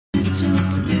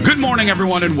morning,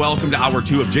 everyone, and welcome to Hour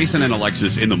 2 of Jason and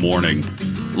Alexis in the Morning.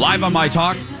 Live on My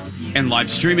Talk and live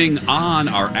streaming on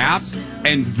our app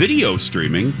and video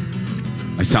streaming.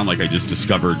 I sound like I just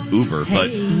discovered Uber, but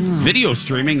video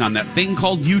streaming on that thing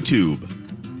called YouTube.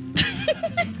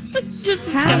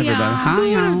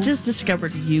 Just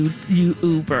discovered you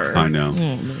Uber. I know.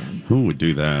 Oh, man. Who would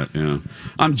do that? Yeah.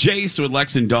 I'm Jace with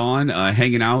Lex and Dawn,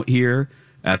 hanging out here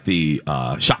at the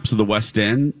Shops of the West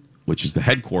End, which is the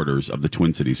headquarters of the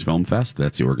Twin Cities Film Fest.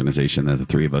 That's the organization that the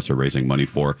three of us are raising money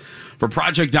for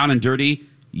Project Down and Dirty,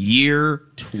 year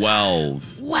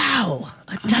 12. Wow.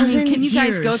 A dozen Can you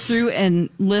guys go years. through and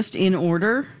list in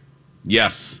order?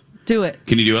 Yes. Do it.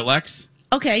 Can you do it, Lex?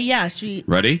 Okay, yeah.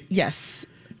 Ready? Yes.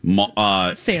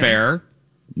 Fair.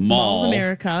 Mall. of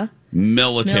America.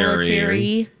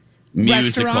 Military.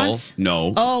 Musical. Restaurant?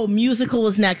 No. Oh, musical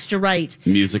was next. You're right.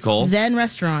 Musical. Then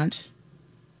restaurant.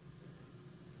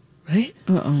 Right?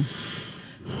 Uh-oh.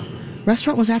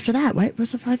 Restaurant was after that, right?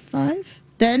 Was it 5-5?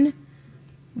 Then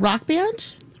rock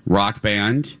band Rock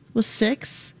band. was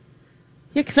 6.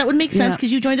 Yeah, because that would make sense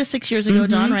because you joined us 6 years ago,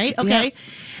 Dawn, right? Okay. Yep.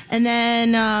 And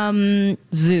then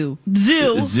Zoo.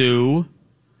 Zoo.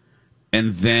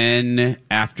 And then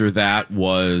after that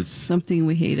was Something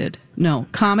we hated. No.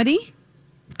 Comedy?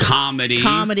 comedy.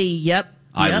 Comedy, yep.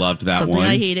 I loved that Something one.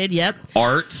 I hated, yep.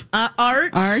 Art.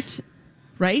 Art,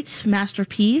 right?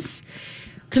 Masterpiece.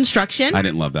 Construction. I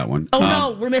didn't love that one. Oh,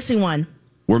 no, we're missing one.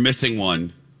 We're missing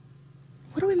one.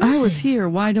 What are we missing? I was here.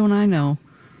 Why don't I know?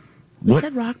 We What?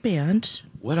 said rock band.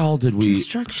 What all did we...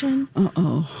 Construction.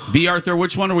 B. Arthur,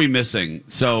 which one are we missing?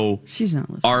 So, She's not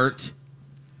listening. art,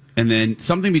 and then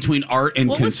something between art and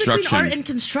What was construction. between art and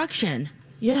construction?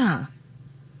 Yeah.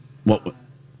 What?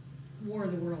 War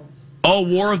of the Worlds. Oh,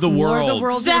 War of the War Worlds. of the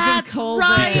Worlds That's was in COVID.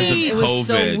 right. Because of It was COVID.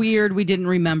 so weird we didn't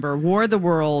remember. War of the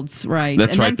Worlds, right.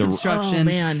 That's and right, then the- construction. Oh,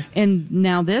 man. And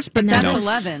now this, but And now that's this.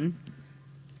 11.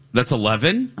 That's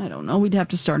 11? I don't know. We'd have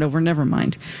to start over. Never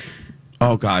mind.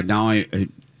 Oh, God. Now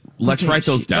let's Okay, write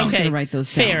those she's down. gonna write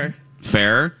those down. Fair.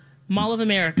 Fair. Mall of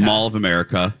America. Mall of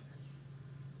America.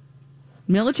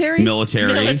 Military?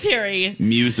 Military.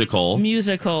 Musical.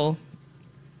 Musical.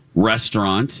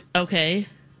 Restaurant. Okay.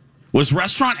 Was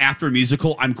restaurant after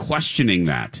musical? I'm questioning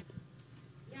that.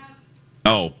 Yes.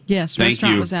 Oh. Yes, Thank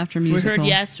restaurant you. was after We musical. heard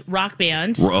yes. Rock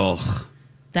band. Ugh.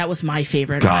 That was my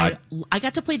favorite. God. I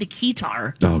got to play the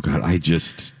guitar. Oh, God. I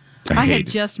I hate had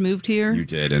just moved here. You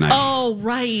did, and I... Oh,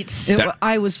 right.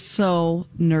 I was so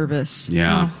nervous.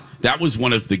 Yeah. That was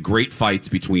one of the great fights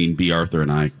between B. Arthur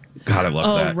and I. God, I love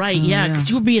Oh, that. right. Yeah, because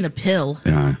you were being a pill.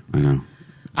 Yeah, I know.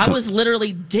 I So- was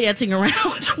literally dancing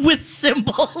around with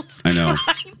cymbals. I know.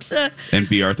 trying to- And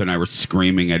B. Arthur and I were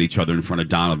screaming at each other in front of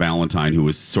Donna Valentine, who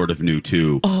was sort of new,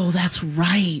 too. Oh, that's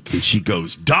right. And she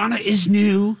goes, Donna is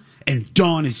new, and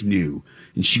Dawn is new.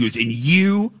 And she goes, and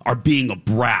you are being a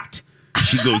brat.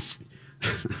 She goes... I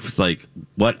was like,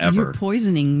 whatever. You're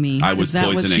poisoning me. I was Is that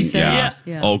poisoning. What she said?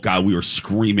 Yeah. Oh, God, we were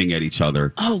screaming at each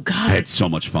other. Oh, I God. had so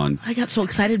much fun. I got so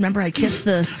excited. Remember, I kissed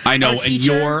the I know, our and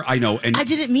teacher. and I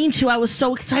didn't mean to. I was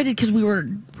so excited because we were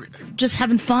just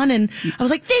having fun, and I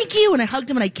was like, "Thank you," and I hugged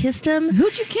him and I kissed him.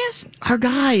 Who'd you kiss? Our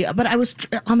guy, but I was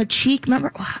on the cheek.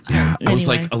 Remember? yeah, I was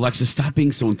Anyway. like, Alexa, stop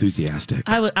being so enthusiastic.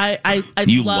 I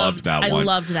You loved that one. I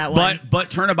loved that one. But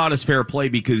turnabout is fair play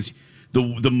because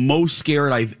the most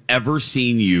scared I've ever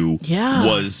seen you Yeah.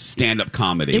 was stand-up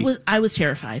comedy. I was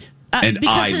terrified. And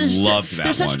because I loved that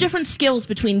There's such one. different skills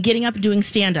between getting up and doing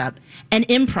stand up and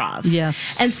improv.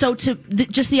 Yes. And so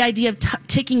just the idea of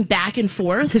ticking back and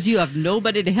forth. Because you have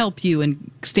nobody to help you in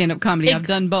stand-up comedy. I've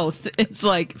done both. It's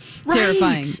like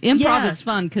terrifying. Improv Yeah. is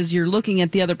fun because you're looking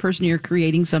at the other person. You're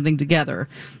creating something together.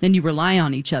 Then you rely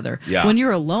on each other. Yeah. When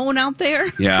you're alone out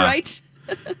there, Yeah. right?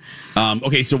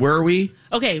 Okay, so where are we?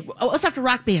 Okay, what's after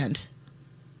Rock Band?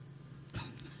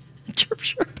 Chirp,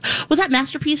 chirp. Was that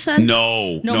Masterpiece then?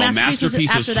 No,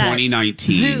 Masterpiece was after that.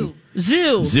 2019.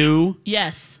 Zoo. Zoo,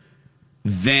 Yes.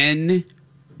 then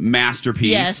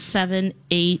Masterpiece. Yes. 7,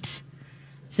 8.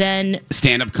 Then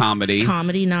Stand-up comedy.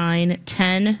 comedy 9,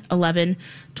 10, 11,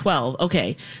 12.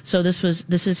 Okay, so this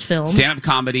is film. Stand-up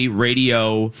comedy,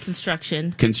 radio,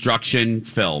 Construction. construction,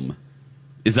 film.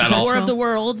 Is that all? War of the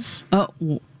Worlds. Oh,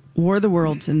 War of the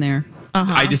Worlds in there.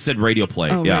 I just said radio play.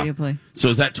 Oh, yeah. radio play. So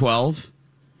is that 12?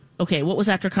 Okay, what was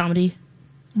after comedy?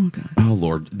 Oh, God. Oh,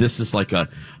 Lord. This is like a,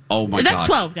 oh, my That's gosh.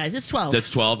 12, guys. It's 12. That's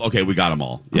 12? Okay, we got them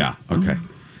all. Yeah, okay.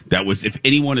 That was, if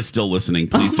anyone is still listening,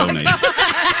 please donate.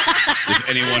 If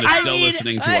anyone is still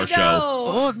listening to our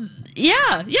show.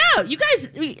 Yeah. You guys,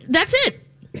 that's it.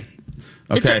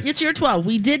 Okay. It's year 12.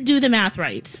 We did do the math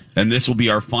right. And this will be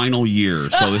our final year,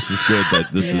 so this is good.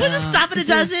 That this Does it is. stop at a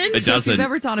dozen? It So if doesn't. you've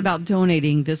ever thought about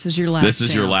donating, this is your last. This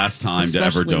is your chance, last time to ever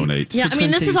especially donate. Yeah, to I mean,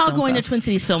 Twin this is Cities all Film going Fest. to Twin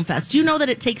Cities Film Fest. Do you know that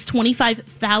it takes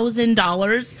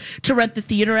 $25,000 to rent the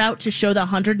theater out to show the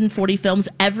 140 films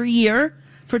every year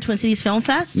for Twin Cities Film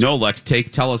Fest? No, Lex,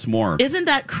 tell us more. Isn't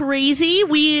that crazy?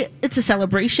 It's a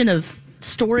celebration of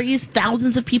stories.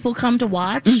 Thousands of people come to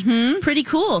watch. Mm-hmm. Pretty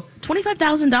cool.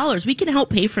 $25,000. We can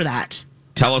help pay for that.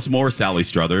 Tell us more, Sally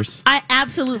Struthers.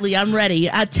 I'm ready.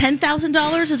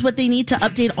 $10,000 is what they need to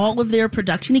update all of their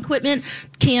production equipment,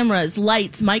 cameras,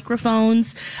 lights,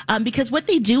 microphones, because what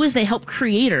they do is they help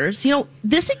creators. You know,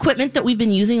 this equipment that we've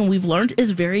been using and we've learned is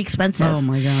very expensive. Oh,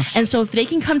 my gosh. And so if they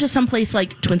can come to some place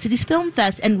like Twin Cities Film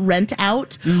Fest and rent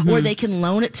out, or they can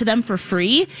loan it to them for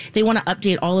free, they want to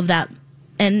update all of that.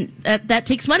 And that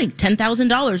takes money,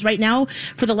 $10,000. Right now,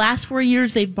 for the last 4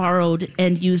 years, they've borrowed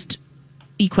and used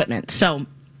equipment. So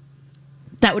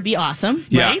that would be awesome,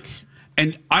 right?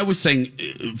 And I was saying,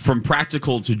 from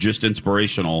practical to just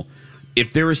inspirational,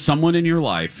 if there is someone in your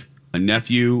life, a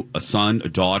nephew, a son, a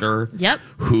daughter,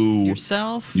 who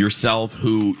Yourself,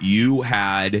 who you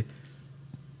had,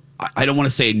 I don't want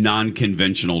to say a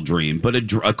non-conventional dream, but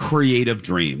a creative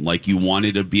dream, like you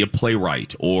wanted to be a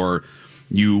playwright, or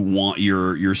you want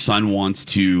your son wants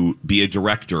to be a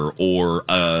director or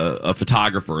a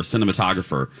photographer, a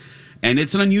cinematographer. And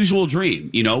it's an unusual dream.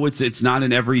 You know, it's not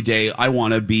an everyday, I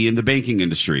want to be in the banking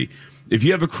industry. If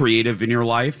you have a creative in your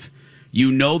life,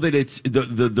 you know that it's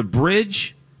the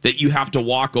bridge that you have to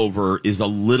walk over is a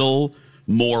little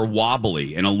more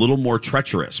wobbly and a little more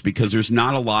treacherous, because there's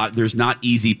not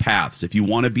easy paths. If you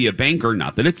want to be a banker,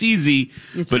 not that it's easy,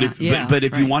 but if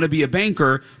you want to be a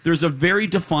banker, there's a very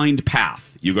defined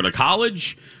path. You go to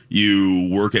college, you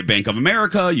work at Bank of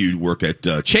America, you work at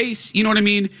Chase, you know what I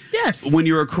mean? Yes. When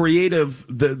you're a creative,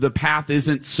 the path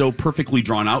isn't so perfectly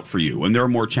drawn out for you, and there are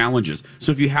more challenges.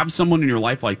 So if you have someone in your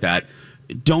life like that,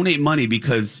 donate money,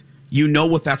 because you know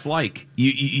what that's like.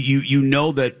 You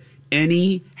know that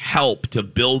any help to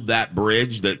build that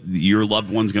bridge that your loved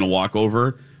one's going to walk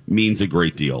over means a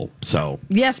great deal. So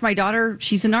yes, my daughter,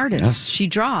 she's an artist. Yes. She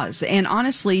draws, and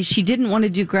honestly, she didn't want to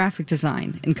do graphic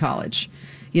design in college.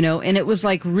 You know, and it was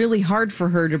like really hard for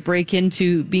her to break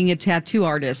into being a tattoo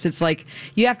artist. It's like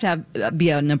you have to be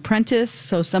an apprentice,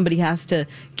 so somebody has to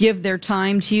give their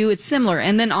time to you. It's similar.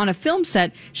 And then on a film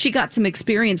set, she got some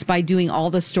experience by doing all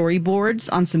the storyboards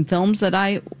on some films that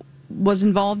I was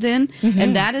involved in.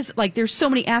 And that is like, there's so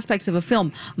many aspects of a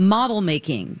film. Model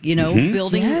making, you know,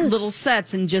 building little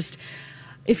sets, and just,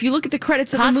 if you look at the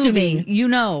credits of a movie, you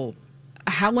know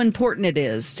how important it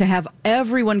is to have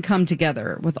everyone come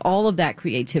together with all of that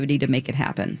creativity to make it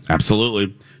happen.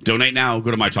 absolutely. Donate now.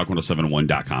 Go to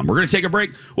mytalk1071.com. We're going to take a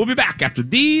break. We'll be back after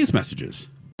these messages.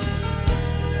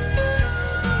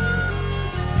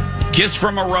 Kiss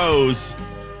from a Rose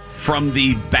from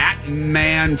the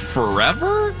Batman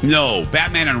Forever? No,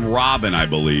 Batman and Robin, I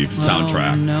believe,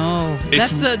 soundtrack. Oh, no.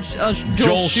 It's That's the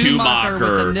Joel Schumacher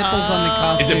with the nipples on the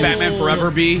costume. Is it Batman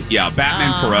Forever, B? Yeah,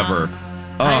 Batman Forever.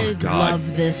 Oh, I God.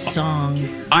 love this song.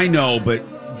 I know, but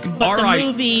The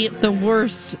movie, The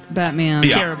worst Batman.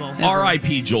 yeah. terrible.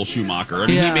 R.I.P. Joel Schumacher. I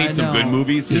mean, Yeah, he made I some know. good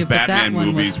movies. His Yeah, but that Batman one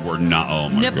movies was- were not. Oh,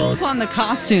 my Nipples God. on the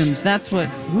costumes. That's what.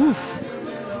 Oof.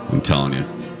 I'm telling you.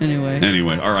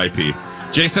 Anyway. R.I.P.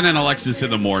 Jason and Alexis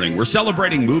in the morning. We're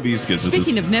celebrating movies because this is.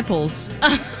 Speaking of nipples,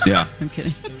 Yeah. I'm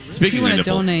kidding. Speaking if you of want to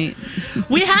nipples. donate,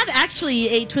 we have actually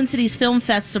a Twin Cities Film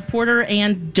Fest supporter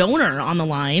and donor on the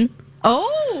line.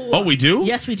 Oh, we do?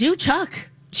 Yes, we do, Chuck.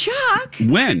 Chuck.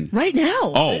 When? Right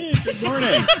now. Oh. Good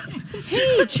morning.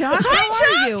 Hey, Chuck. How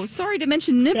are you? Sorry to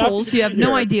mention nipples. You have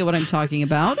no idea what I'm talking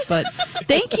about, but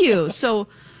thank you. So,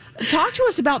 talk to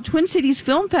us about Twin Cities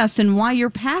Film Fest and why you're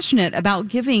passionate about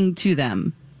giving to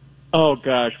them. Oh,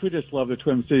 gosh, we just love the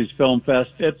Twin Cities Film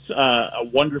Fest. It's a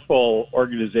wonderful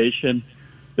organization.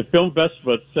 The film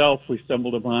festival itself, we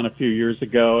stumbled upon a few years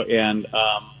ago, and,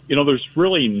 there's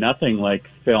really nothing like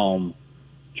film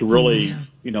to really,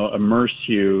 immerse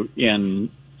you in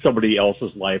somebody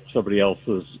else's life, somebody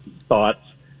else's thoughts.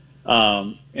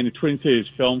 And the Twin Cities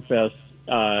Film Fest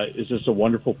is just a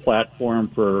wonderful platform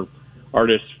for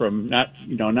artists from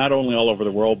not only all over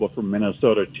the world, but from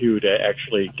Minnesota too, to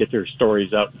actually get their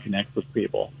stories out and connect with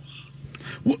people.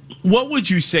 What would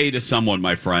you say to someone,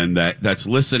 my friend, that's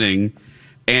listening?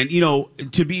 And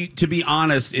to be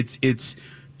honest, it's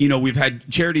we've had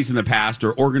charities in the past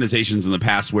or organizations in the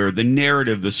past where the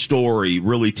narrative, the story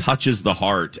really touches the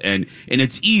heart. And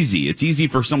it's easy. It's easy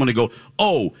for someone to go,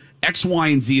 oh, X, Y,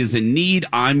 and Z is in need.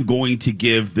 I'm going to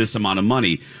give this amount of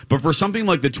money. But for something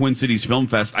like the Twin Cities Film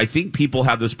Fest, I think people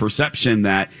have this perception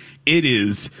that it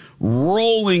is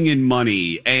rolling in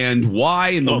money, and why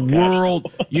in the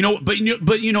world, but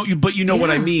you know what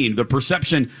I mean. The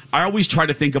perception. I always try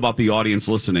to think about the audience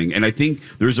listening, and I think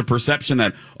there's a perception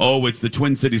that, oh, it's the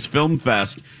Twin Cities Film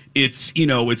Fest. It's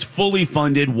it's fully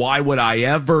funded. Why would I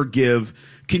ever give?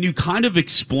 Can you kind of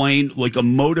explain like a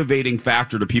motivating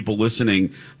factor to people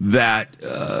listening that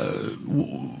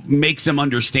makes them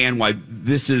understand why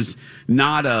this is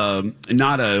not a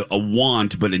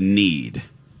want but a need?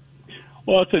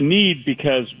 Well, it's a need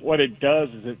because what it does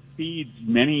is it feeds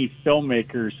many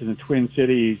filmmakers in the Twin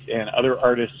Cities and other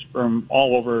artists from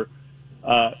all over.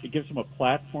 It gives them a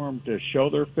platform to show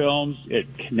their films. It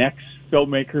connects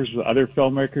filmmakers with other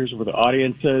filmmakers, with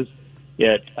audiences.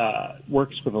 It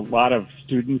works with a lot of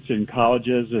students in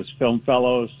colleges as film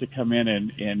fellows to come in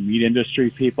and meet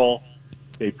industry people.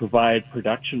 They provide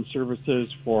production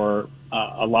services for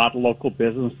a lot of local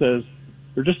businesses.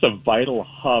 They're just a vital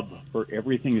hub for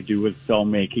everything to do with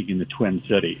filmmaking in the Twin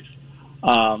Cities.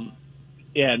 And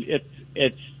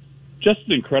it's just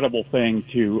an incredible thing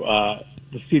to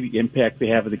see the impact they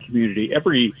have in the community.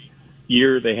 Every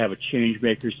year they have a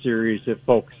Changemaker series that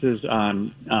focuses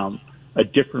on a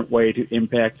different way to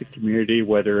impact the community,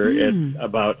 whether it's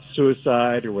about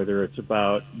suicide or whether it's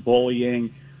about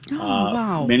bullying.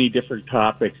 Many different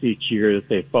topics each year that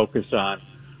they focus on.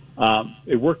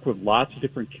 They work with lots of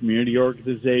different community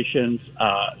organizations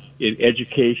in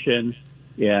education,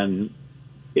 and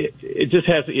it just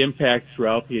has an impact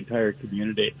throughout the entire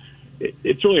community.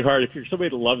 It's really hard if you're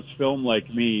somebody that loves film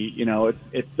like me.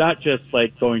 It's not just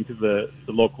like going to the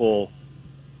local,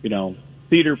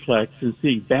 Theaterplex and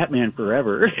seeing Batman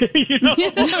Forever.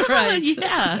 Right?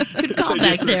 Yeah, good call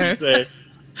back there.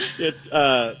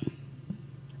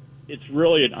 It's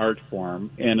really an art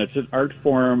form, and it's an art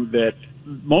form that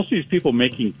most of these people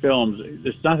making films,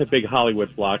 it's not the big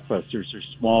Hollywood blockbusters. They're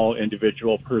small,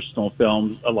 individual, personal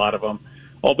films, a lot of them,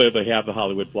 although they have the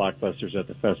Hollywood blockbusters at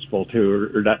the festival,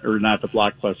 too, or not the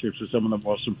blockbusters, but some of the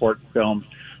most important films.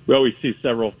 We always see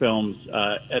several films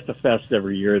at the fest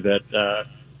every year that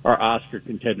are Oscar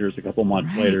contenders a couple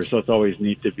months later, so it's always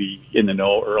neat to be in the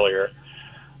know earlier.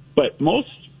 But most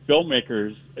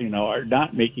filmmakers, are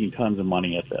not making tons of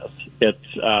money at this.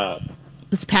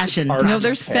 It's passion. No,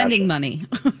 they're spending money.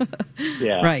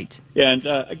 Yeah. Right. And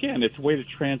again, it's a way to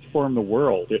transform the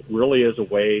world. It really is a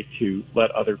way to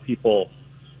let other people,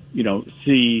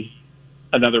 see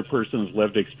another person's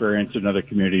lived experience, another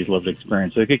community's lived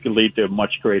experience. I think it can lead to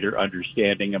much greater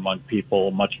understanding among people,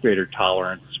 much greater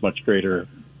tolerance, much greater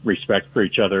respect for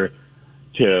each other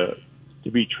to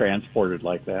be transported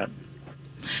like that.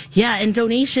 Yeah, and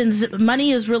donations,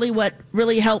 money is really what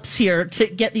really helps here to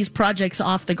get these projects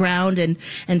off the ground and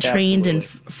trained and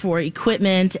for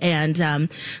equipment. And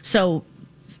so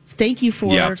thank you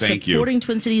for supporting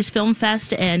Twin Cities Film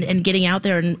Fest and getting out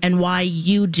there and why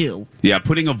you do. Yeah,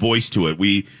 putting a voice to it.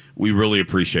 We really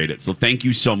appreciate it. So thank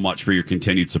you so much for your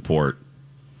continued support.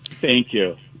 Thank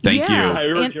you. Thank you. I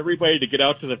urge everybody to get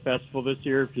out to the festival this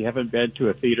year. If you haven't been to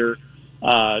a theater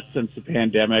since the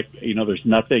pandemic, there's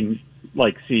nothing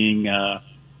like seeing a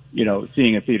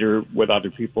theater with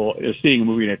other people, seeing a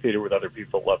movie in a theater with other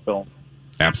people who love film.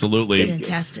 Absolutely.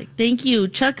 Fantastic. Thank you,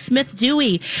 Chuck Smith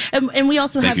Dewey. And we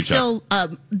also have still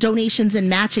donations and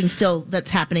matching still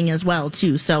that's happening as well,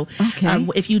 too. So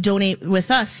if you donate with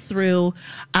us through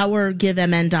our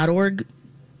givemn.org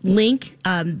link,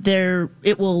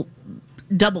 it will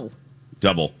double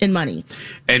in money.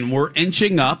 And we're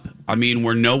inching up. I mean,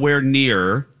 we're nowhere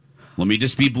near, let me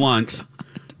just be blunt,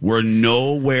 we're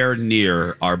nowhere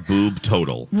near our boob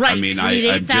total. Right. I mean, we need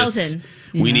 8,000.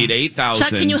 We need 8,000.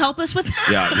 Chuck, can you help us with that?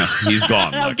 Yeah, no, he's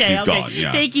gone, Lex. He's gone.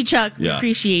 Yeah. Thank you, Chuck. Yeah.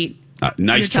 Appreciate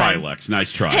nice try, time. Lex.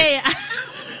 Nice try. Hey,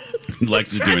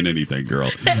 Lex is doing anything,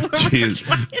 girl.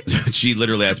 She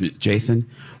literally asked me, Jason,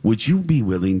 would you be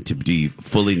willing to be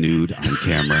fully nude on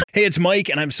camera? Hey, it's Mike,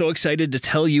 and I'm so excited to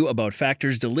tell you about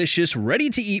Factor's delicious,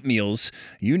 ready-to-eat meals.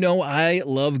 You know I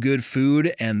love good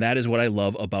food, and that is what I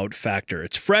love about Factor.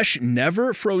 It's fresh,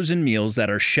 never frozen meals that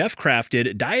are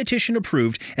chef-crafted,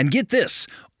 dietitian-approved, and get this,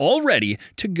 all ready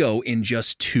to go in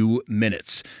just 2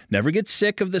 minutes. Never get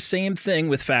sick of the same thing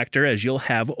with Factor, as you'll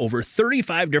have over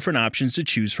 35 different options to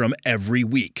choose from every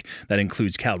week. That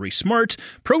includes Calorie Smart,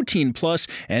 Protein Plus,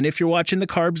 and if you're watching the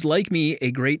carbs like me, a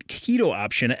great keto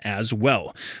option as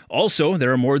well. Also,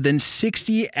 there are more than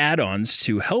 60 add-ons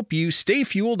to help you stay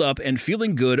fueled up and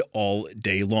feeling good all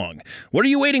day long. What are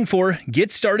you waiting for? Get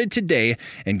started today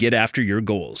and get after your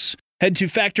goals. Head to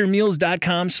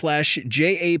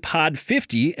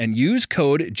factormeals.com/JAPOD50 and use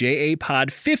code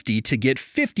JAPOD50 to get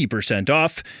 50%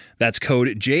 off. That's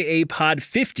code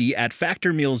JAPOD50 at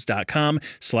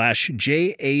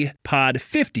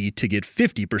factormeals.com/JAPOD50 to get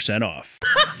 50% off.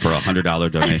 For a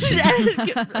 $100 donation.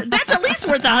 That's at least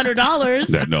worth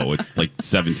 $100. No, it's like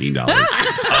 $17.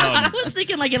 I was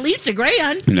thinking like at least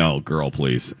 $1,000. No, girl,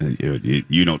 please.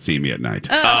 You don't see me at night.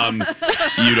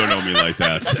 You don't know me like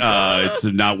that. It's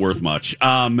not worth much.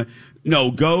 No,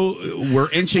 we're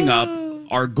inching up.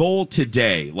 Our goal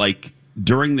today, like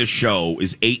during the show,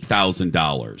 is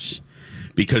 $8,000.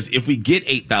 Because if we get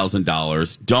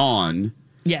 $8,000, Dawn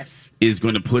is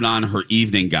going to put on her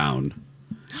evening gown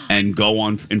and go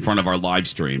on in front of our live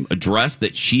stream. A dress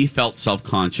that she felt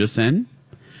self-conscious in.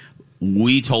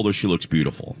 We told her she looks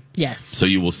beautiful. Yes. So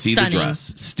you will see Stunning. the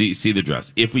dress. See the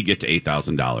dress. If we get to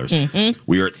 $8,000,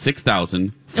 we are at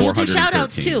 $6,413. And we'll do shout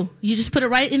outs too. You just put it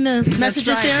right in the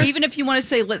messages there. Even if you want to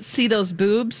say, let's see those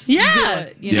boobs. Yeah, do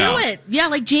it. do it. Yeah,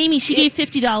 like Jamie, she gave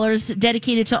 $50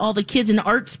 dedicated to all the kids in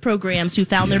arts programs who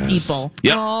found their people.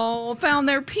 Yep. Oh, found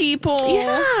their people.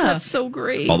 Yeah. That's so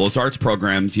great. All those arts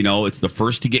programs, it's the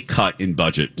first to get cut in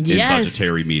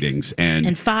budgetary meetings. And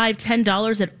 $5,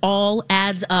 $10, it all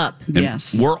adds up.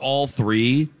 Yes. we're all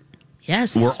three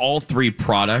Yes. We're all three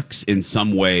products in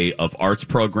some way of arts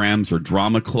programs or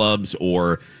drama clubs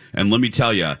and let me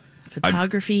tell you,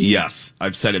 photography.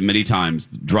 I've said it many times.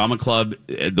 Drama club,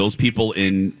 those people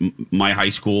in my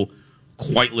high school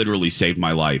quite literally saved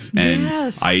my life. And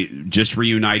I just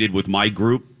reunited with my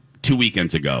group 2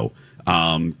 weekends ago,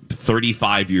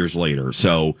 35 years later.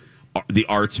 So the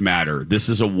arts matter. This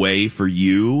is a way for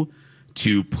you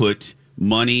to put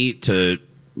money to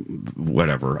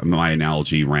whatever. My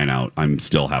analogy ran out. I'm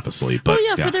still half asleep. But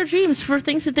for their dreams, for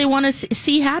things that they want to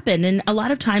see happen. And a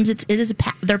lot of times it is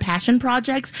their passion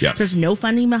projects. Yes. There's no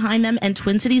funding behind them. And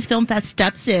Twin Cities Film Fest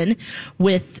steps in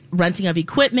with renting of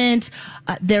equipment.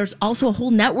 There's also a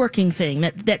whole networking thing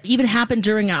that even happened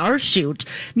during our shoot.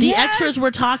 The extras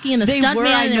were talking and the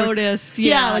stuntman. I noticed.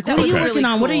 Like, what are you working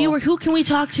on? Cool. What are you? Who can we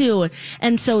talk to?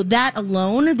 And so that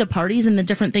alone, the parties and the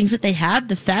different things that they have,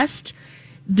 the fest,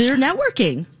 they're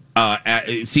networking.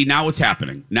 See, now what's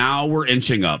happening? Now we're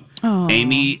inching up. Oh.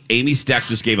 Amy Steck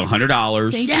just gave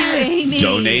 $100. Thank you, Amy.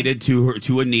 Donated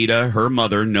to Anita, her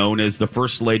mother, known as the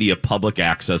First Lady of Public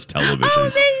Access Television.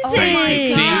 Oh, amazing! Thank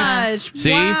you. Gosh,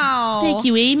 See? Wow. Thank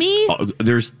you, Amy.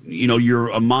 There's, you're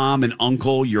a mom and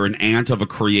uncle. You're an aunt of a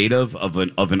creative, of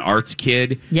an arts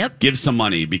kid. Yep. Give some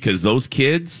money because those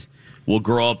kids will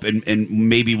grow up and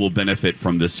maybe will benefit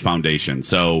from this foundation.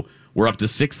 So we're up to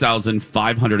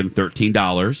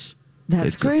 $6,513.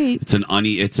 That's great. It's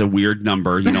a weird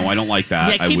number. I don't like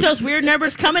that. Yeah, keep those weird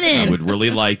numbers coming in. I would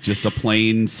really like just a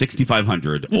plain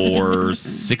 $6,500 or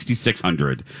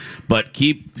 $6,600. But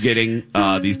keep getting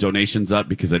these donations up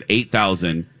because at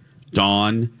 $8,000,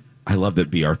 Dawn, I love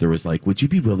that B. Arthur was like, would you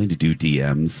be willing to do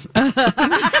DMs?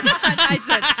 I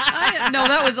said, no,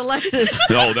 that was Alexis.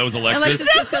 No, that was Alexis. Alexis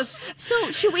just goes,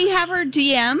 so should we have her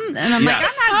DM? And I'm like,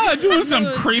 I'm not doing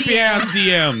some creepy ass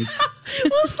DMs.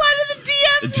 We'll slide in the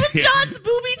DMs with Dawn's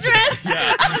booby dress.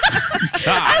 Yeah.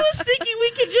 I was thinking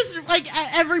we could just,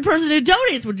 every person who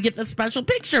donates would get the special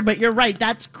picture, but you're right,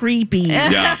 that's creepy.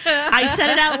 Yeah. I said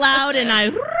it out loud and I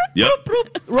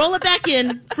roll it back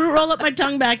in, roll up my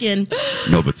tongue back in.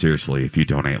 No, but seriously, if you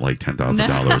donate like $10,000,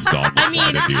 Dawn will slide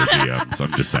into your DMs.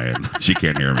 I'm just saying. She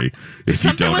can't hear me. If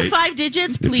Something you donate, with 5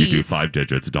 digits, please. If you do 5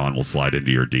 digits, Dawn will slide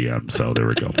into your DM. So there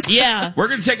we go. Yeah. We're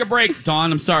going to take a break.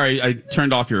 Dawn, I'm sorry. I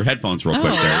turned off your headphones real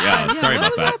quick there. Yeah, sorry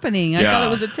about that. What was happening? I thought it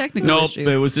was a technical issue.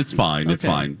 Nope, it's fine. Okay. It's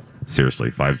fine. Seriously,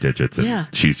 5 digits and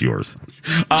she's yours.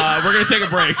 We're going to take a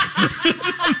break. Oh,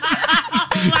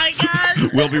 my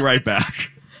God. We'll be right back.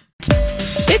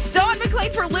 It's Dawn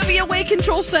McLean for Olivia Way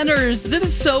Control Centers. This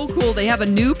is so cool. They have a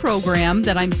new program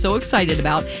that I'm so excited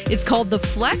about. It's called the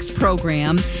Flex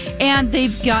Program, and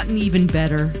they've gotten even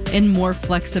better and more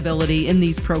flexibility in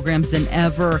these programs than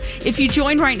ever. If you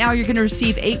join right now, you're going to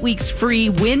receive 8 weeks free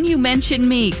when you mention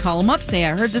me. Call them up, say,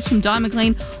 I heard this from Dawn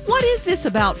McLean. What is this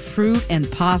about fruit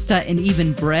and pasta and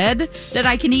even bread that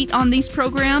I can eat on these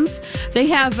programs? They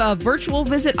have virtual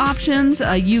visit options.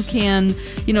 You can,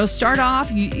 start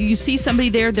off. You see somebody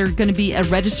there. They're going to be a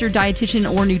registered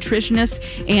dietitian or nutritionist,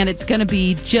 and it's going to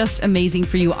be just amazing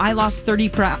for you. I lost 30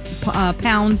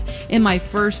 pounds in my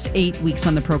first 8 weeks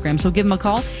on the program. So give them a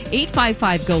call,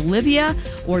 855-GO-LIVIA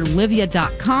or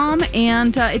livia.com.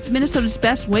 And it's Minnesota's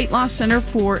best weight loss center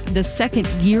for the second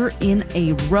year in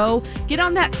a row. Get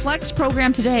on that Flex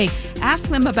program today. Ask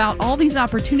them about all these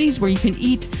opportunities where you can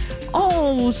eat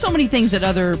so many things that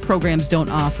other programs don't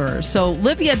offer. So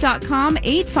livia.com,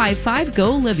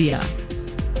 855-GO-LIVIA.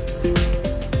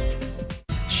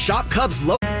 Shop Cubs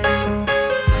One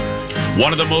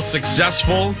of the most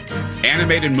successful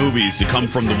animated movies to come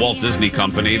from the Walt Disney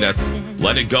Company. That's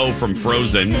Let It Go from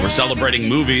Frozen. We're celebrating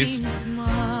movies.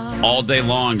 All day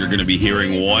long, you're going to be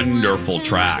hearing wonderful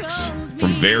tracks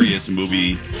from various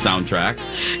movie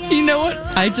soundtracks. You know what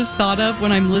I just thought of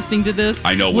when I'm listening to this?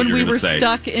 I know what you're when we gonna were say.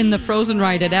 stuck in the Frozen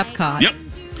ride at Epcot. Yep.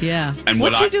 Yeah. And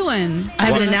what what you doing? I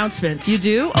have an announcement. You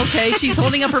do? Okay. She's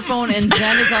holding up her phone and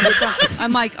Zen is on the phone.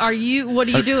 I'm like, what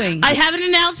are you doing? I have an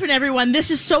announcement, everyone.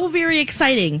 This is so very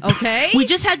exciting. Okay. We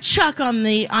just had Chuck on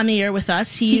the air with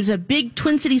us. He's a big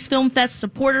Twin Cities Film Fest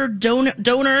supporter,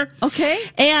 donor.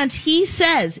 Okay. And he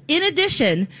says, in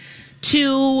addition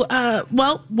to,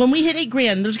 when we hit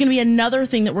 $8,000, there's going to be another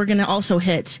thing that we're going to also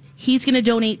hit. He's going to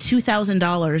donate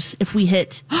 $2,000 if we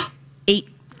hit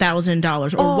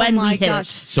 $8,000 or when we hit it.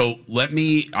 So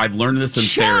I've learned this in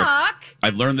therapy.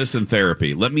 I've learned this in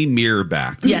therapy. Let me mirror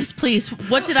back. Yes, please.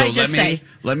 What did I just say?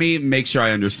 Let me make sure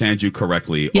I understand you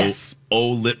correctly. Yes.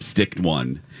 Lipstick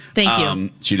one. Thank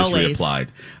you. She just Always. reapplied.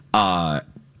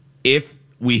 If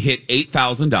we hit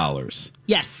 $8,000,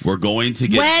 yes, we're going to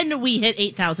get when we hit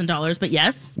 $8,000. But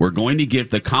yes, we're going to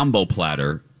get the combo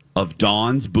platter of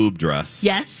Dawn's boob dress.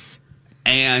 Yes,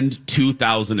 and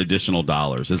 $2,000 additional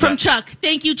dollars. From Chuck.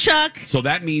 Thank you, Chuck. So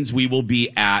that means we will be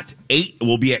at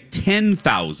We'll be at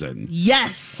 10,000.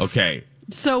 Yes. Okay.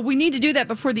 So we need to do that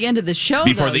before the end of the show.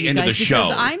 Before the end of the show,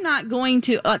 because I'm not going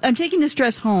to. I'm taking this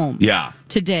dress home. Yeah.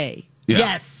 Today. Yeah.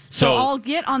 Yes. So I'll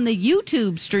get on the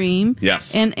YouTube stream.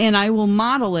 Yes. And I will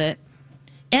model it.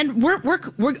 And we're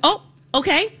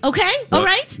okay. All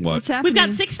right. What's happening? We've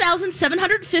got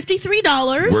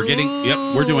 $6,753. We're getting.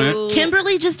 Yep. We're doing it.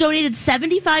 Kimberly just donated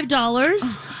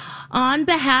 $75 on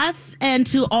behalf and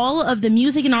to all of the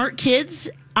music and art kids.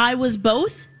 I was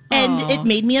both, and it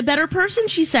made me a better person.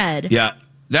 She said. Yeah.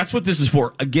 That's what this is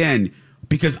for. Again,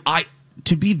 because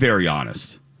to be very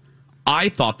honest, I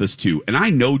thought this too, and I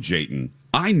know Jayton.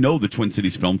 I know the Twin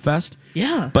Cities Film Fest.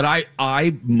 Yeah. But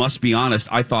I must be honest.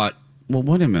 I thought, well,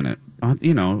 wait a minute.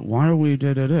 Why are we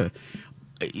da-da-da?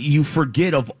 You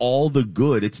forget of all the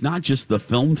good. It's not just the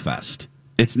film fest.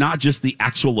 It's not just the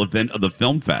actual event of the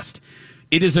film fest.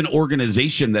 It is an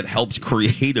organization that helps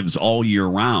creatives all year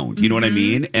round. You know what I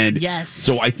mean? And yes.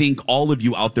 So I think all of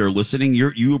you out there listening,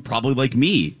 you're probably like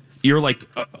me. You're like,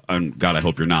 God, I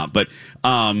hope you're not, but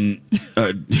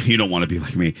you don't want to be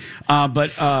like me.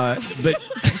 But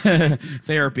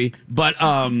therapy. But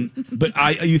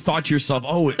you thought to yourself,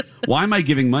 why am I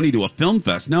giving money to a film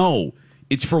fest? No,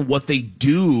 it's for what they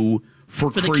do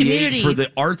for the community, for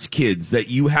the arts kids that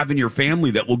you have in your family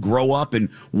that will grow up and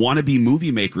want to be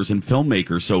movie makers and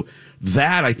filmmakers. So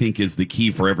that I think is the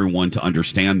key for everyone to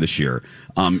understand this year.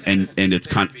 And it's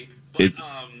kind of it.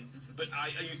 But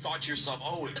you thought to yourself,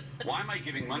 why am I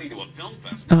giving money to a film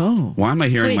fest? Oh. Why am I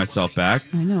hearing myself back?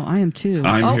 I know, I am too.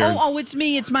 It's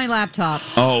me. It's my laptop.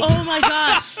 Oh my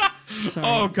gosh. Sorry.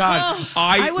 Oh, God.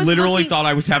 I was literally looking- thought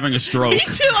I was having a stroke. Me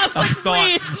too. I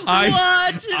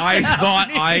thought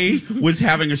I was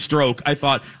having a stroke. I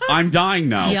thought, I'm dying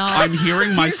now. Yeah. I'm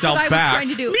hearing myself Here's what back. I was trying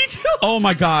to do. Me too. Oh,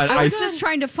 my God. I was just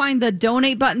trying to find the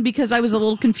donate button because I was a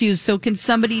little confused. So can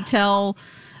somebody tell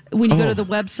when you go to the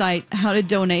website how to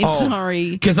donate?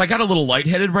 Sorry. Because I got a little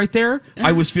lightheaded right there.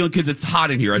 I was feeling, because it's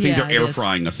hot in here. I think Yeah, they're air it is.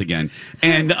 frying us again.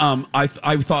 And I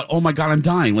thought, oh, my God, I'm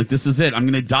dying. Like, this is it. I'm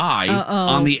going to die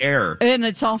on the air. And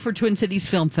it's all for Twin Cities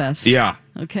Film Fest. Yeah.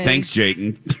 Okay. Thanks,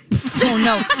 Jayton. Oh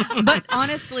no! But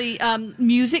honestly,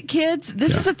 music kids.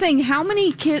 This is a thing. How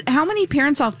many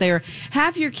parents out there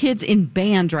have your kids in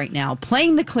band right now,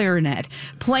 playing the clarinet,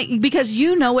 because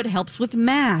it helps with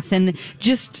math and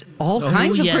just all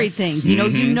kinds of great things.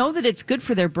 You know that it's good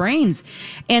for their brains.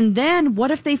 And then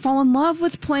what if they fall in love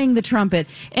with playing the trumpet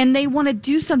and they want to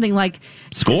do something like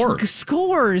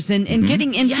scores and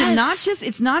getting into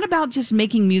it's not about just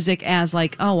making music as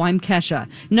like, oh, I'm Kesha.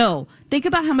 No. Think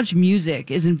about how much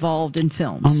music is involved in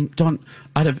films. Dawn,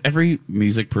 out of every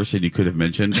music person you could have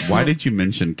mentioned, why did you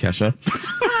mention Kesha?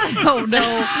 I don't know.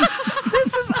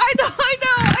 I know.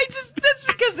 That's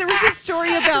because there was this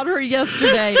story about her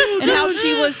yesterday and how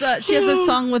she was. She has a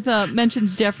song with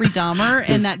mentions Jeffrey Dahmer,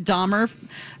 and that Dahmer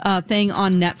thing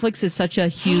on Netflix is such a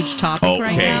huge topic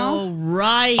right now. Oh,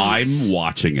 right. I'm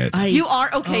watching it. You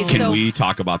are okay. Can So we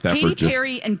talk about that Katy for just?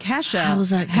 Perry and Kesha How's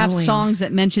that have going? songs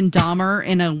that mention Dahmer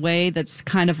in a way that's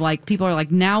kind of like people are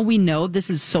like, now we know this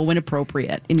is so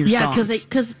inappropriate in your Yeah, songs.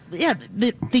 because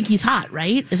they think he's hot,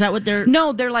 right? Is that what they're?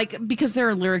 No, they're like, because there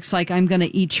are lyrics like "I'm gonna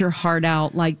eat your heart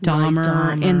out like Dahmer,",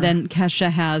 Dahmer. and then Kesha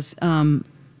has,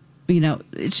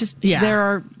 it's just Yeah. there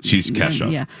are. She's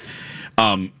Kesha. Yeah,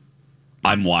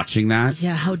 I'm watching that.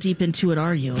 Yeah, how deep into it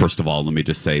are you? First of all, let me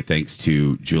just say thanks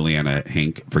to Juliana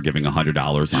Hink for giving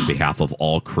 $100 on behalf of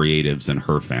all creatives in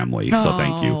her family. So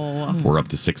thank you. We're up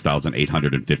to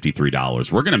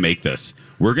 $6,853. We're going to make this.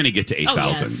 We're going to get to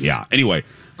 8,000. yes. Yeah. Anyway,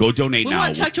 go donate we now.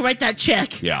 want Chuck to write that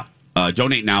check. Yeah.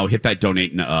 Donate now. Hit that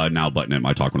donate now button at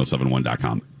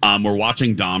mytalk1071.com. We're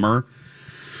watching Dahmer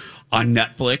on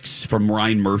Netflix from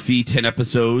Ryan Murphy, 10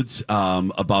 episodes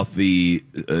about the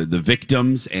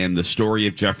victims and the story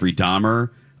of Jeffrey Dahmer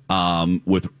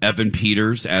with Evan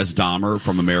Peters as Dahmer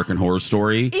from American Horror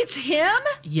Story. it's him.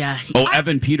 Yeah.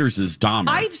 Evan Peters is Dahmer.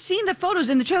 I've seen the photos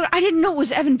in the trailer. I didn't know it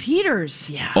was Evan Peters.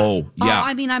 Yeah. Oh, yeah.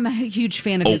 I mean, I'm a huge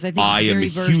fan of his. I think I he's am very a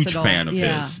versatile. huge fan of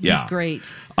his. Yeah. He's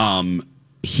great.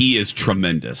 He is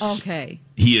tremendous. Okay.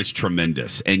 He is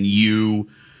tremendous. And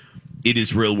it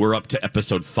is real. We're up to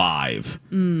episode 5.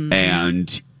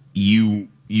 And you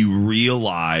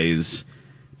realize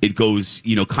it goes,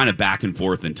 kind of back and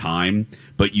forth in time,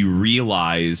 but you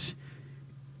realize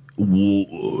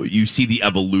you see the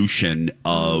evolution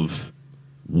of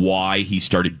why he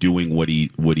started doing what he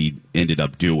ended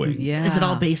up doing. Yeah. Is it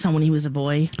all based on when he was a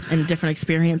boy and different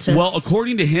experiences? Well,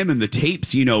 according to him in the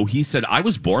tapes, he said, I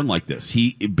was born like this.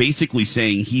 He basically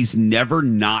saying he's never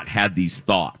not had these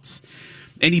thoughts.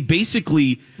 And he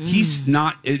basically, he's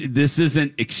not, this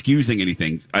isn't excusing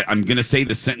anything. I'm going to say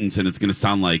the sentence and it's going to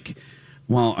sound like,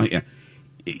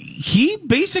 he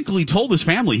basically told his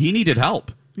family he needed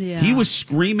help. Yeah. He was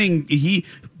screaming.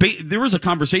 There was a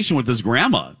conversation with his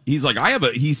grandma. He's like,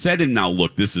 he said, and now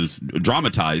look, this is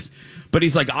dramatized, but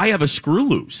he's like, I have a screw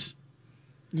loose.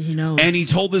 he knows. And he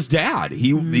told his dad.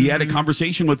 He had a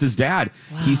conversation with his dad.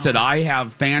 He said, I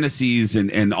have fantasies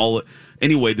and all.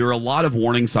 Anyway, there are a lot of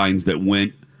warning signs that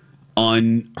went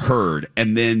unheard.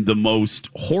 And then the most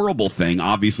horrible thing,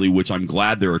 obviously, which I'm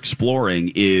glad they're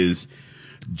exploring, is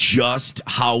just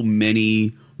how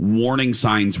many warning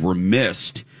signs were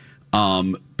missed.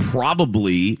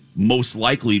 Probably most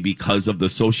likely because of the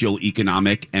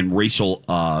socioeconomic and racial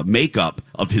makeup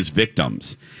of his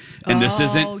victims. And this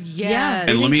isn't. Oh, yes.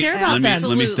 And He let me care about them.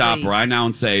 let me stop Absolutely. right now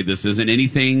and say this isn't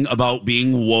anything about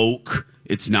being woke.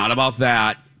 It's not about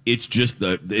that. It's just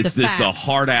the facts.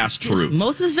 hard ass truth.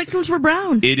 Most of his victims were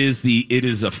brown. It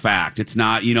is a fact. It's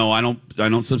not, I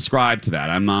don't subscribe to that.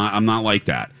 I'm not like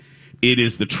that. It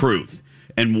is the truth.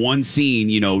 And one scene,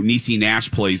 Niecy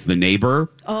Nash plays the neighbor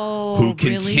who really?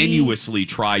 continuously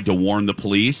tried to warn the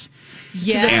police.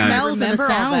 Yeah, The And- smells and the remember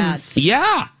all that. sounds.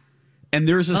 Yeah. And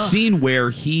there's a scene where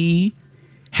he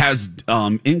has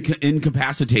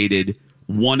incapacitated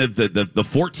one of the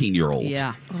 14-year-old.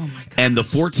 Yeah. Oh my god. And the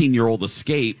 14-year-old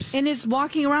escapes. And is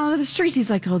walking around the streets. He's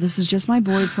like, oh, this is just my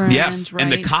boyfriend. Yes. Right?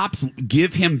 And the cops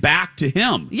give him back to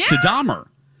him, Yeah. to Dahmer.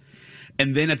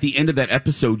 And then at the end of that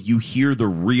episode, you hear the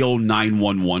real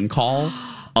 911 call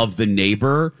of the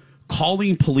neighbor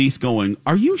calling police going,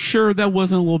 are you sure that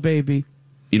wasn't a little baby?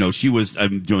 She was,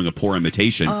 I'm doing a poor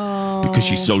imitation because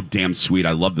she's so damn sweet.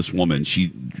 I love this woman. She's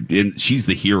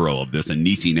the hero of this, and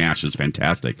Niecy Nash is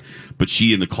fantastic. But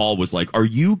she in the call was like, are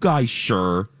you guys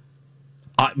sure?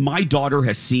 My daughter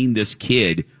has seen this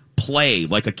kid play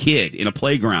like a kid in a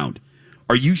playground.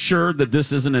 Are you sure that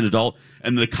this isn't an adult?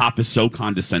 And the cop is so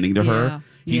condescending to her.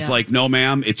 He's like, no,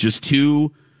 ma'am, it's just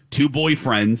two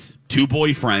boyfriends.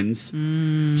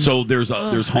 So there's I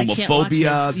can't watch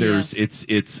homophobia. this.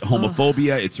 It's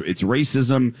homophobia. It's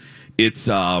racism. It's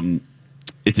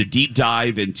a deep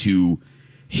dive into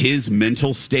his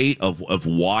mental state of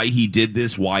why he did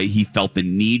this, why he felt the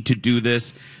need to do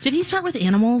this. Did he start with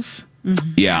animals?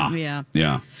 Yeah.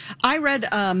 I read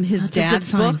his That's a good dad's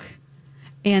sign. book,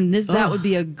 and that would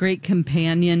be a great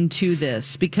companion to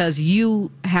this because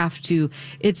you have to.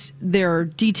 There are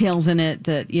details in it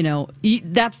that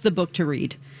that's the book to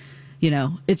read.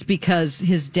 It's because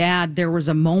his dad. There was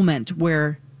a moment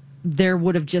where there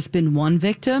would have just been one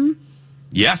victim.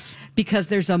 Yes. Because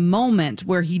there's a moment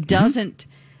where he doesn't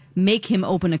make him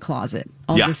open a closet.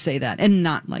 I'll Yeah. just say that, and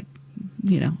not like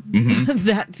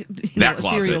that That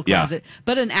closet, ethereal yeah. closet,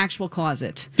 but an actual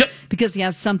closet. Yep. Because he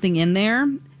has something in there,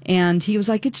 And he was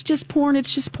like, it's just porn.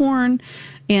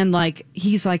 And like,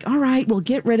 he's like, all right, we'll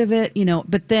get rid of it,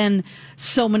 but then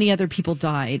so many other people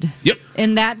died. Yep.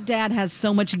 And that dad has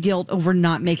so much guilt over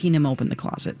not making him open the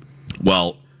closet.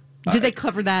 Well, Did they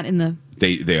cover that in the...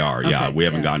 they are, yeah. Okay, We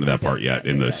haven't gotten to that part yet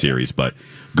in the series, but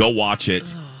go watch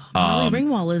it. Molly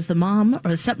Ringwald is the mom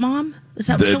or the stepmom. Is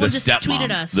that someone just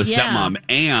tweeted us? The stepmom,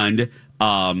 and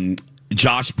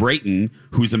Josh Brayton,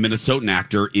 who's a Minnesotan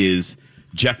actor, is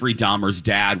Jeffrey Dahmer's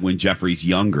dad when Jeffrey's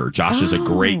younger. Josh is a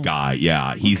great guy.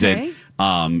 Yeah, he's Okay.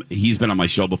 he's been on my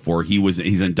show before. He's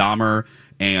in Dahmer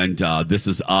and This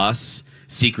Is Us,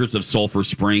 Secrets of Sulphur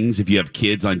Springs. If you have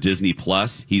kids on Disney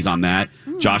Plus, he's on that.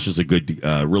 Josh is a good,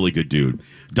 really good dude.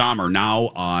 Dahmer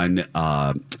now on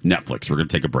Netflix. We're going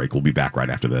to take a break. We'll be back right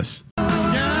after this.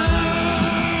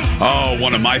 Oh,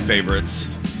 one of my favorites.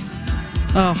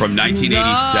 Oh, From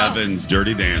 1987's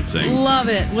Dirty Dancing. Love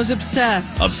it. Was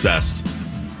obsessed. Obsessed.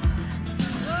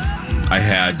 I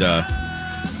had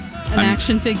An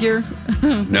action figure.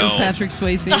 no. With Patrick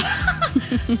Swayze.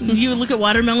 You look at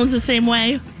watermelons the same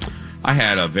way? I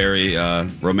had a very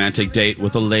romantic date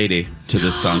with a lady to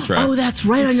this soundtrack. Oh, that's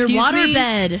right, on your Excuse me?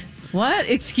 waterbed. What?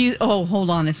 Oh, hold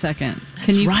on a second.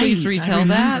 Can you Right, please I retell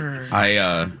that? remember.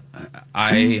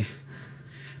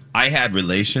 I had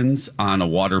relations on a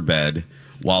waterbed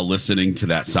while listening to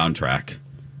that soundtrack.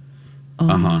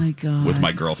 Oh my God. With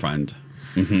my girlfriend.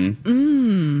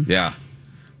 Mm-hmm. Yeah.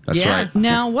 That's Yeah. right.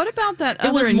 Now, what about that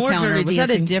It was other more encounter? Dirty Was that a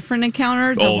Dancing. different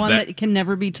encounter? The Oh, one that- that can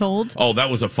never be told? Oh, that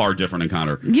was a far different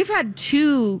encounter. You've had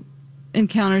 2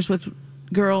 encounters with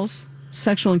girls,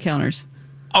 sexual encounters.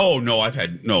 Oh, no, I've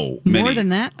had many. More than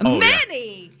that? Oh, yeah.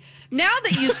 Many! Now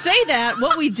that you say that,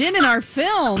 what we did in our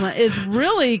film is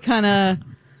really kind of...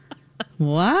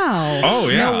 Wow. Oh,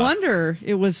 yeah. No wonder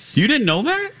it was... You didn't know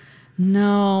that?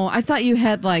 No, I thought you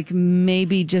had like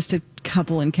maybe just a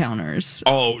couple encounters.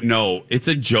 Oh, no. It's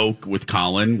a joke with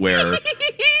Colin where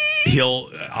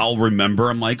I'll remember.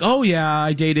 I'm like, oh, yeah,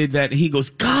 I dated that. He goes,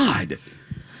 God.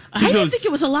 I didn't think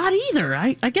it was a lot either.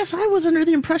 I guess I was under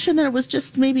the impression that it was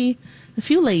just maybe a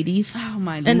few ladies. Oh,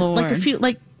 my and Lord. like a few,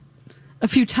 like A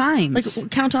few times.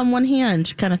 count on one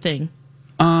hand kind of thing.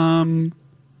 Oh,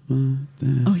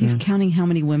 he's counting how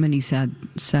many women he's had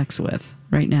sex with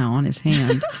right now on his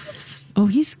hand. Oh,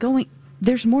 he's going.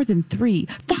 There's more than 3.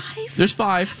 5? There's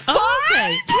 5. Oh,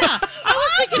 okay. Yeah. I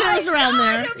was thinking it was around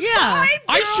there. Yeah.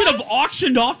 I should have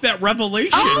auctioned off that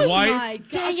revelation. Oh Why? my God.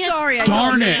 Dang it. Sorry.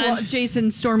 Darn it. Well,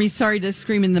 Jason, Stormy, sorry to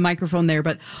scream in the microphone there,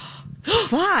 but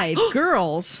 5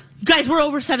 girls. Guys, we're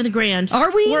over $7,000.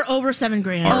 Are we? We're over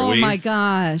 $7,000. Are Oh we? my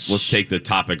gosh. Let's take the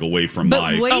topic away from But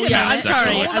my wait a Oh, yeah. I'm minute. sexual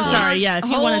sorry. I'm experience. sorry. Yeah. If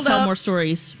you want Hold to tell up. more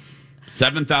stories.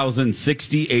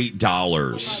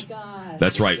 $7,068.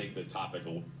 That's right.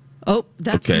 Oh,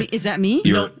 that's Okay. me. Is that me?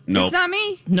 You're- no. It's not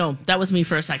me. No, that was me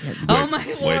for a second. Oh, my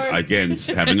Wait, Lord. again,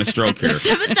 having a stroke here.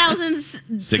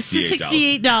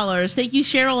 $7,068. Thank you,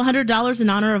 Cheryl. $100 in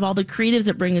honor of all the creatives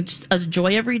that bring us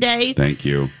joy every day. Thank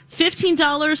you.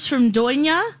 $15 from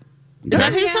Doina. Is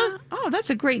that who you said? Oh,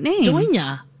 that's a great name.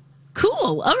 Doina.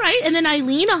 Cool. All right. And then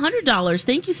Eileen, $100.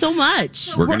 Thank you so much.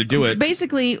 We're going to do it.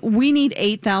 Basically, we need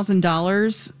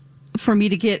 $8,000 for me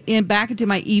to get back into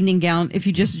my evening gown. If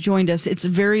you just joined us, it's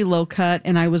very low cut,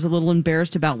 and I was a little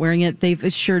embarrassed about wearing it. They've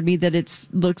assured me that it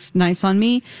looks nice on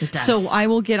me. It does. So I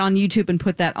will get on YouTube and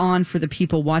put that on for the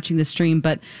people watching the stream.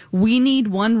 But we need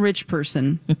one rich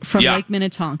person from Yeah. Lake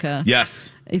Minnetonka.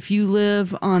 Yes. If you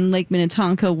live on Lake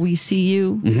Minnetonka, we see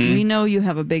you. We know you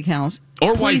have a big house.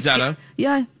 Or Please Wayzata.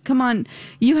 yeah, come on.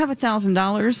 You have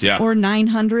 $1,000 Yeah. or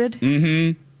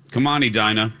 $900. Come on,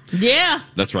 Edina. Yeah.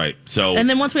 That's right. So And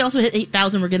then once we also hit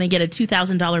 8,000, we're going to get a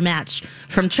 $2,000 match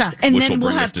from Chuck. And Which then will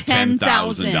we'll bring have us to $10,000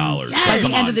 $10,000. by the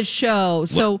Come end on. of the show.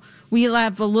 So we'll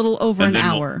have a little over an then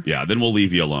hour. then we'll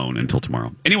leave you alone until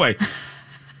tomorrow. Anyway,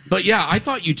 but yeah, I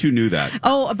thought you two knew that.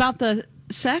 Oh, about the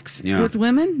sex Yeah. with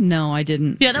women? No, I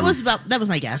didn't. yeah, that was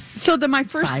my guess. So my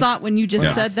first 5. thought when you just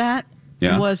Yeah. said that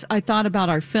Yeah. was I thought about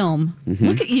our film.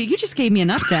 Look at you. You just gave me an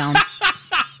up down.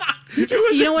 You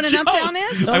know what an up down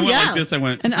is? I went yeah. like this. I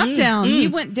went. An up down. He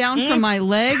went down from my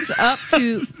legs up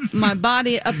to my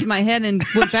body, up to my head, and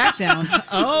went back down.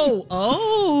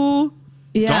 Oh.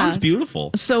 Yeah. Dawn's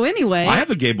beautiful. So anyway, I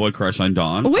have a gay boy crush on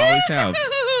Dawn. Woo! Always have.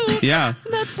 Yeah.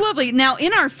 That's lovely. Now,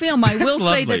 in our film, I will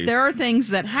say lovely. that there are things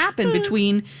that happen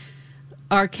between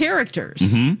our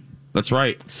characters. That's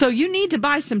right. So you need to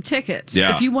buy some tickets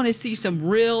Yeah. if you want to see some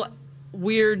real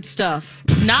weird stuff.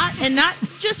 Not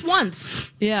just once.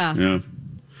 Yeah. Yeah.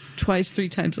 Twice, 3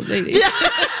 times a lady.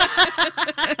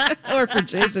 Or for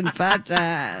Jason, 5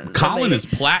 times. Colin is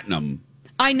platinum.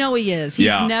 I know he is. He's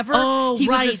Yeah. never. Oh, he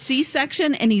right. was a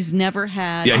C-section, and he's never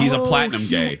had. Yeah, he's a platinum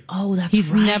gay. Oh, that's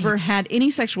He's right. never had any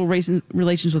sexual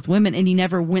relations with women, and he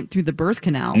never went through the birth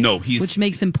canal. No, he's- which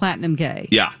makes him platinum gay.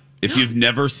 Yeah. If you've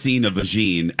never seen a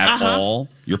vagine at all,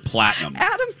 you're platinum.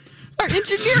 Adam, our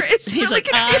engineer, is He's really like,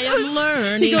 I am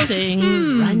learning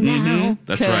things right now.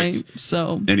 That's okay, right.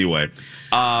 So, Anyway,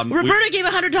 Roberta gave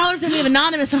 $100 and we have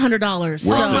anonymous $100.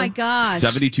 we're Oh up to my gosh.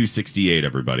 7268,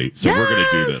 everybody. So we're going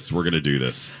to do Yes! this. We're going to do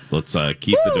this. Let's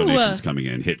keep the Woo! donations coming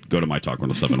in. Go to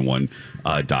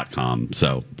mytalk1071.com.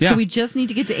 So, yeah. so we just need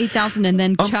to get to 8,000, and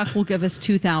then Chuck will give us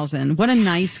 2,000. What a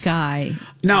nice guy.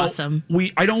 Now, Awesome.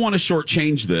 I don't want to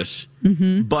shortchange this,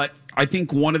 but I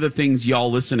think one of the things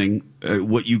y'all listening,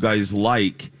 what you guys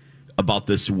like about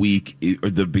this week are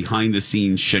the behind the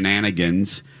scenes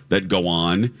shenanigans that go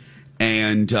on.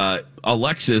 And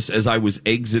Alexis, as I was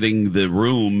exiting the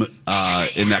room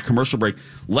in that commercial break,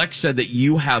 Lex said that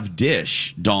you have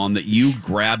Dish, Dawn, that you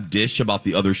grabbed Dish about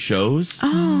the other shows.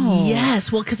 Oh.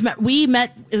 Yes. Well, because we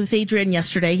met with Adrian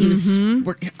yesterday. He was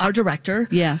our director.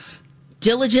 Yes.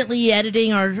 Diligently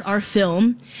editing our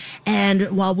film. And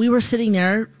while we were sitting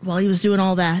there, while he was doing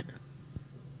all that,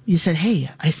 you said, hey,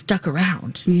 I stuck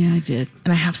around. Yeah, I did.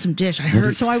 And I have some Dish. I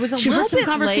heard. So I was a she little heard some bit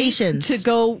conversations late to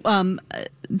go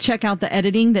check out the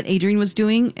editing that Adrian was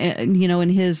doing, in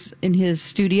his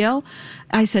studio.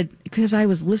 I said, because I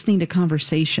was listening to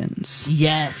conversations.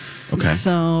 Yes. Okay.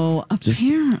 So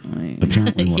apparently.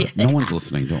 Apparently, what? No one's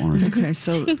listening. Don't worry. Okay,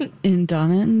 so in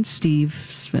Donna and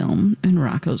Steve's film and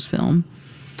Rocco's film,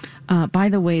 by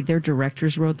the way, their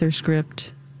directors wrote their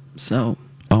script. So,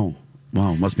 Oh,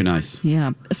 wow. Must be nice.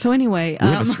 yeah. So anyway. We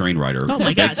have a screenwriter. Oh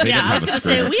my gosh! They didn't Yeah, I have was a going to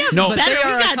say screenwriter. we have No, But better. they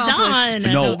are We got accomplished.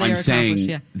 Dawn. No, they I'm are saying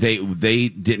accomplished, they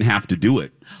didn't have to do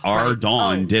it. Our Right.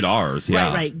 Dawn Oh. did ours.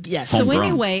 Yeah. Right, yes. So Homegrown.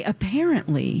 anyway,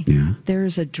 apparently Yeah.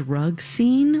 there's a drug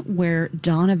scene where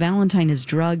Donna Valentine is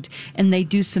drugged, and they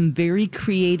do some very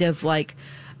creative, like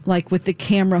with the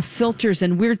camera filters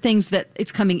and weird things that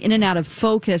it's coming in and out of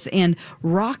focus. And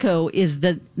Rocco is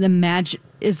the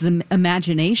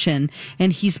imagination,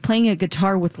 and he's playing a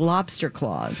guitar with lobster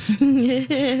claws.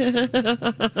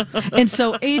 And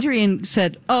so Adrian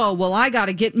said, "Oh, well, I got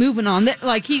to get moving on that."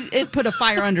 Like it put a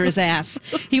fire under his ass.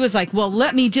 He was like, "Well,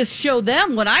 let me just show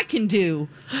them what I can do."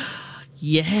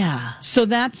 Yeah. So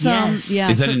that's Yes. yeah.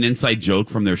 Is that so, an inside joke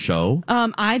from their show?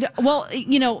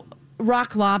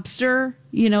 Rock Lobster,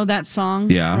 that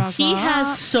song. Yeah. Rock He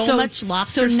has so much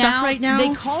lobster stuff now right now.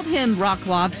 They called him Rock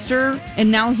Lobster, and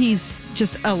now he's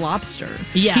just a lobster.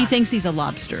 Yeah. He thinks he's a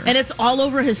lobster. And it's all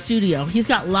over his studio. He's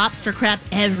got lobster crap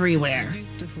everywhere.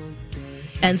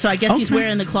 And so I guess he's Okay.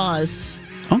 wearing the claws.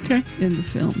 Okay. in the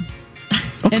film.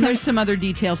 And there's some other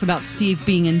details about Steve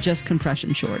being in just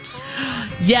compression shorts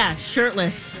Yeah,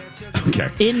 shirtless. Okay.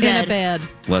 In in bed. a bed.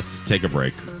 Let's take a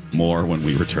break. More when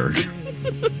we return.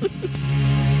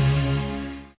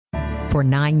 For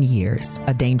 9 years,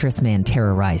 a dangerous man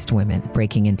terrorized women,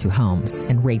 breaking into homes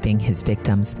and raping his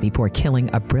victims before killing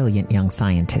a brilliant young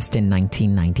scientist in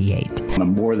 1998. The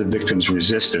more the victims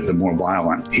resisted, the more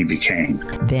violent he became.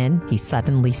 Then he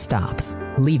suddenly stops,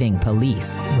 leaving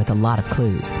police with a lot of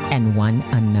clues and one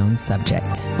unknown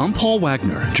subject. I'm Paul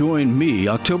Wagner. Join me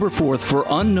October 4th for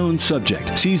Unknown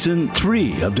Subject, Season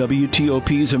 3 of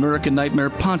WTOP's American Nightmare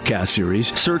podcast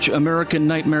series. Search American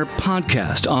Nightmare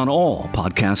Podcast on all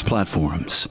podcast platforms.